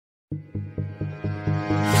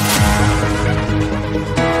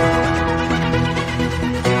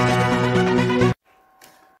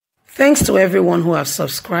Thanks to everyone who have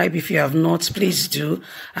subscribed. If you have not, please do.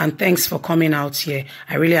 And thanks for coming out here.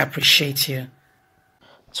 I really appreciate you.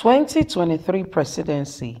 2023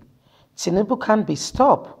 presidency. Tinubu can't be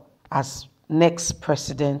stopped as next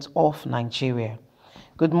president of Nigeria.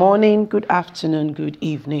 Good morning, good afternoon, good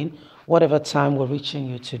evening, whatever time we're reaching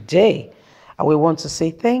you today. And we want to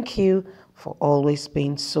say thank you for always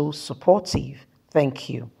being so supportive. Thank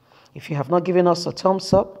you. If you have not given us a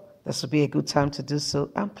thumbs up, this will be a good time to do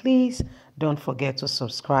so. And please don't forget to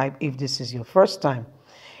subscribe if this is your first time.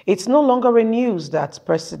 It's no longer a news that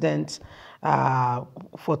President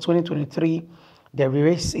for 2023, the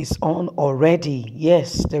race is on already.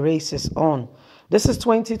 Yes, the race is on. This is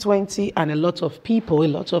 2020 and a lot of people, a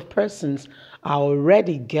lot of persons are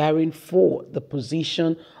already gearing for the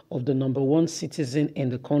position of the #1 citizen in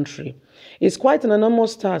the country. It's quite an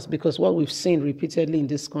enormous task because what we've seen repeatedly in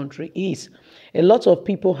this country is a lot of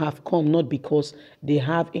people have come not because they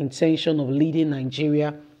have intention of leading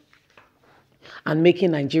Nigeria and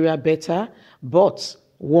making Nigeria better, but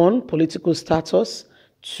one, political status,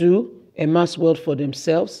 two, a mass wealth for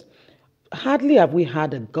themselves. Hardly have we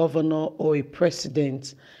had a governor or a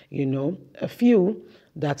president, a few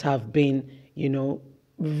that have been,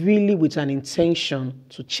 really with an intention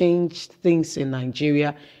to change things in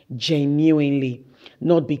Nigeria genuinely,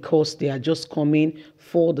 not because they are just coming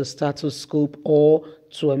for the status quo or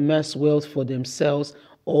to amass wealth for themselves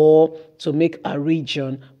or to make a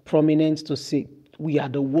region prominent to say we are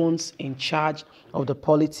the ones in charge of the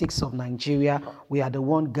politics of Nigeria. We are the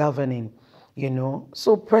one governing,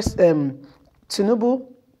 So Tinubu,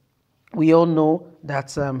 we all know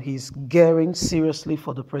that he's gearing seriously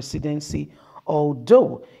for the presidency,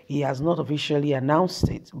 although he has not officially announced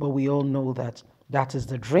it, but we all know that that is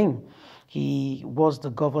the dream. He was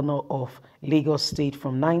the governor of Lagos State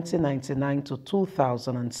from 1999 to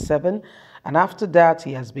 2007. And after that,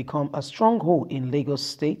 he has become a stronghold in Lagos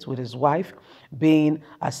State with his wife being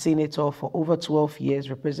a senator for over 12 years,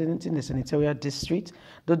 representing the senatorial district.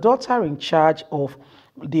 The daughter in charge of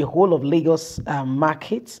the whole of Lagos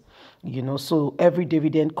market, so every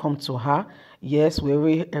dividend comes to her. Yes, we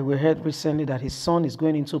heard recently that his son is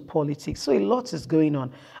going into politics. So a lot is going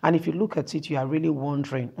on. And if you look at it, you are really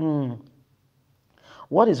wondering,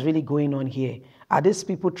 what is really going on here? Are these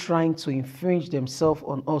people trying to infringe themselves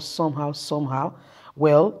on us somehow?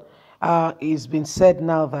 Well, it's been said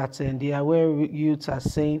now that the aware youths are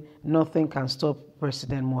saying nothing can stop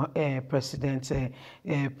President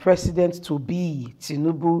to be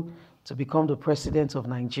Tinubu to become the president of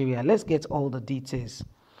Nigeria. Let's get all the details.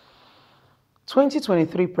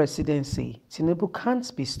 2023 presidency, Tinubu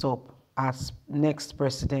can't be stopped as next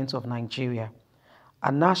president of Nigeria.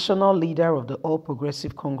 A national leader of the All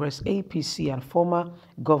Progressive Congress, APC, and former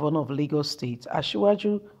governor of Lagos State,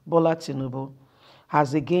 Asiwaju Bola Tinubu,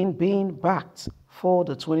 has again been backed for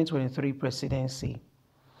the 2023 presidency.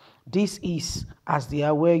 This is as the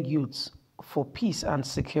Aware Youth for Peace and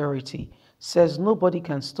Security says nobody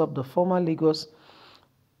can stop the former Lagos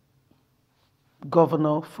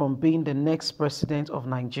governor from being the next president of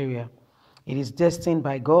Nigeria. It is destined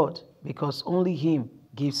by God because only him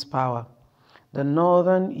gives power. The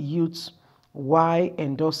Northern youths, while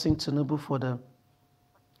endorsing Tinubu for the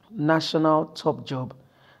national top job,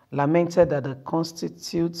 lamented that the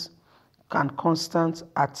constitutes and constant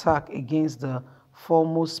attack against the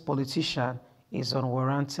foremost politician is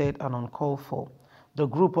unwarranted and uncalled for. The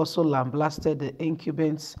group also lambasted the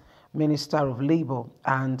incumbent Minister of Labour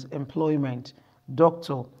and Employment,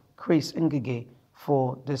 Dr. Chris Ngige,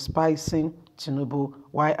 for despising Tinubu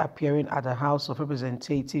while appearing at the House of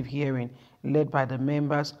Representatives hearing led by the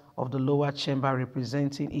members of the lower chamber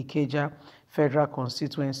representing Ikeja Federal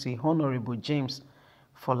Constituency, Honorable James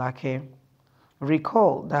Folake.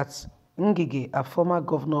 Recall that Ngige, a former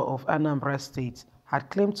governor of Anambra State, had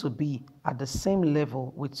claimed to be at the same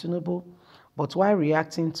level with Tinubu, but while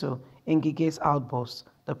reacting to Ngige's outburst,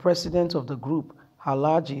 the president of the group,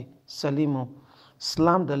 Alhaji Salimu,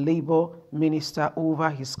 slammed the labor minister over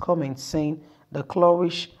his comments, saying the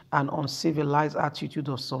clownish and uncivilized attitude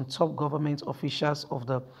of some top government officials of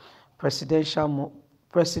the President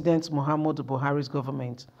Muhammadu Buhari's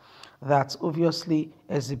government that obviously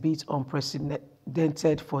exhibit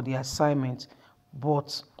unprecedented for the assignment,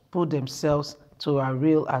 but put themselves to a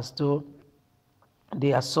rail as though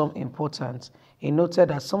they are some important. He noted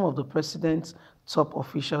that some of the president's top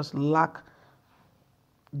officials lack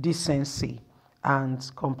decency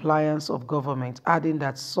and compliance of government, adding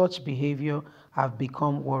that such behavior have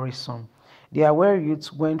become worrisome. The Aware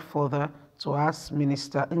youth went further to ask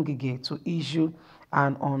Minister Ngige to issue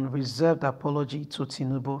an unreserved apology to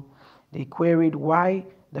Tinubu. They queried why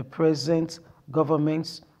the present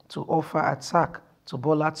government to offer attack to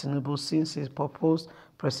Bola Tinubu since his proposed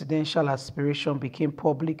presidential aspiration became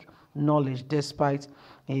public knowledge despite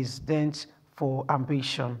his dent for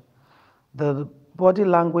ambition. The body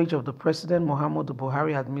language of the President Muhammadu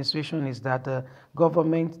Buhari administration is that the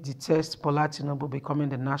government detests Bola Tinubu becoming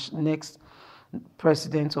the next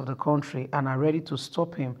president of the country and are ready to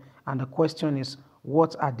stop him. And the question is,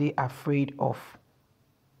 what are they afraid of?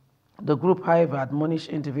 The group, however, admonished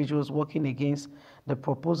individuals working against the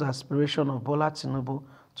proposed aspiration of Bola Tinubu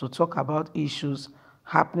to talk about issues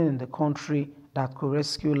happening in the country that could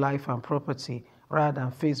rescue life and property rather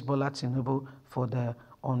than face Bola Tinubu for the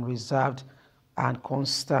unreserved and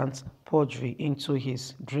constant perjury into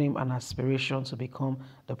his dream and aspiration to become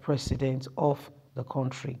the president of the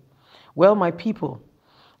country. Well, my people,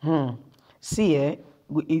 see, it's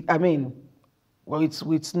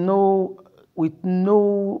with no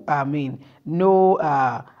agreement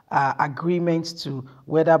to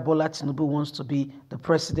whether Bola Tinubu wants to be the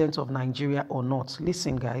president of Nigeria or not.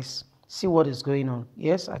 Listen, guys, see what is going on.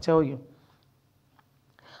 Yes, I tell you.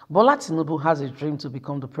 Bola Tinubu has a dream to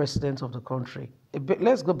become the president of the country.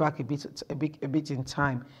 Let's go back a bit in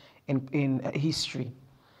time, in history.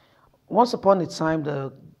 Once upon a time,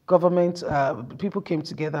 the government, people came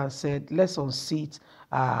together and said, let's unseat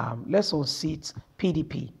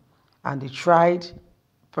PDP. And they tried,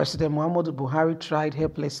 President Muhammadu Buhari tried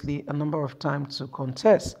helplessly a number of times to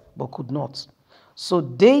contest, but could not. So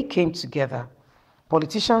they came together,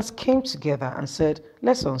 politicians came together and said,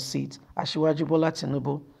 let's unseat Asiwaju Bola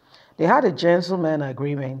Tinubu. They had a gentleman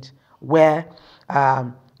agreement where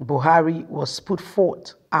Buhari was put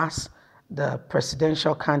forth as the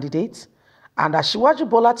presidential candidate, and Asiwaju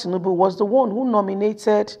Bola Tinubu was the one who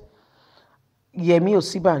nominated Yemi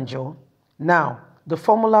Osibanjo. Now, the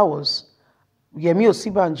formula was Yemi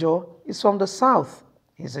Osibanjo is from the south.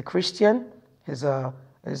 He's a Christian. He's a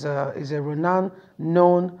renowned,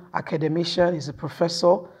 known academician. He's a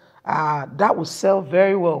professor. That would sell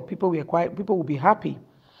very well. People will be happy.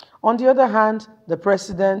 On the other hand, the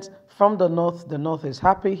president from the north is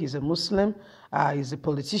happy. He's a Muslim. He's a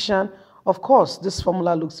politician. Of course, this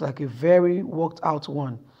formula looks like a very worked out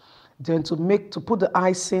one. Then to put the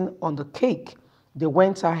icing on the cake, they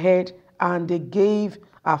went ahead and they gave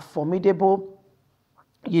a formidable,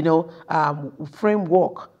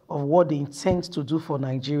 framework of what they intend to do for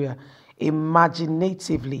Nigeria,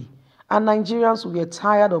 imaginatively. And Nigerians were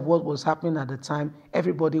tired of what was happening at the time.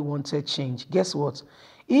 Everybody wanted change. Guess what?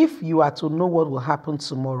 If you are to know what will happen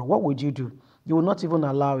tomorrow, what would you do? You will not even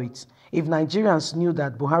allow it. If Nigerians knew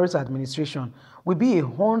that Buhari's administration will be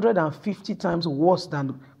 150 times worse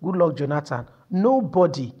than Goodluck Jonathan,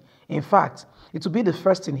 nobody, in fact, it will be the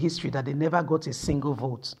first in history that they never got a single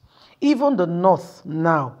vote. Even the North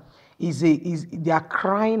now, they are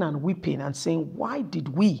crying and weeping and saying, why did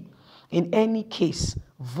we, in any case,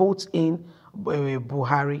 vote in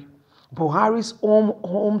Buhari? Buhari's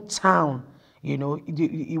hometown,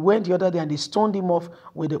 he went the other day and they stoned him off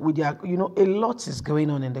with their, a lot is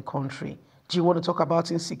going on in the country. Do you want to talk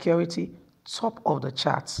about insecurity? Top of the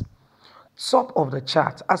charts. Top of the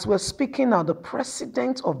chart. As we're speaking now, the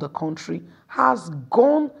president of the country has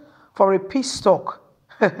gone for a peace talk.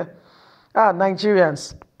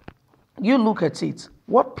 Nigerians, you look at it.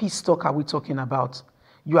 What peace talk are we talking about?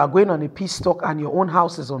 You are going on a peace talk and your own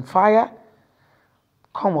house is on fire?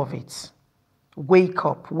 Come of it. Wake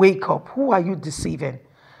up, wake up. Who are you deceiving?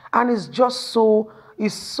 And it's just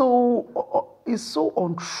it's so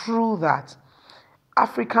untrue that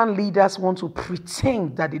African leaders want to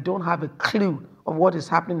pretend that they don't have a clue of what is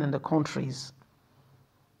happening in the countries.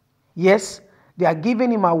 Yes, they are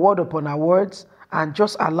giving him award upon awards and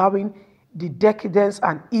just allowing the decadence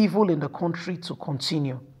and evil in the country to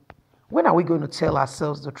continue. When are we going to tell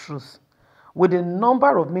ourselves the truth? With the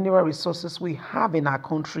number of mineral resources we have in our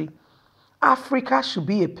country, Africa should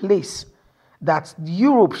be a place that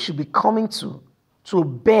Europe should be coming to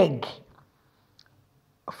beg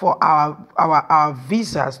for our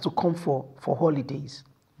visas to come for holidays.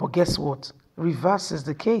 But guess what? Reverse is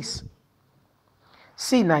the case.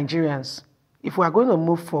 See, Nigerians, if we are going to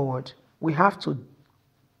move forward, we have to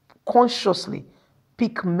consciously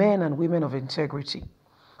pick men and women of integrity.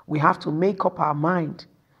 We have to make up our mind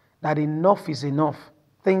that enough is enough.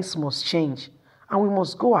 Things must change. And we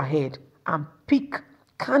must go ahead and pick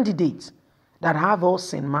candidates that have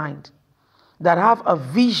us in mind, that have a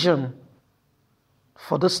vision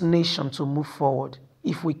for this nation to move forward.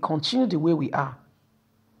 If we continue the way we are,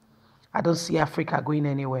 I don't see Africa going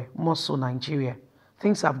anywhere, more so Nigeria.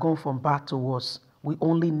 Things have gone from bad to worse. We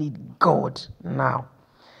only need God now.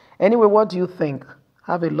 Anyway, what do you think?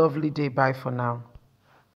 Have a lovely day. Bye for now.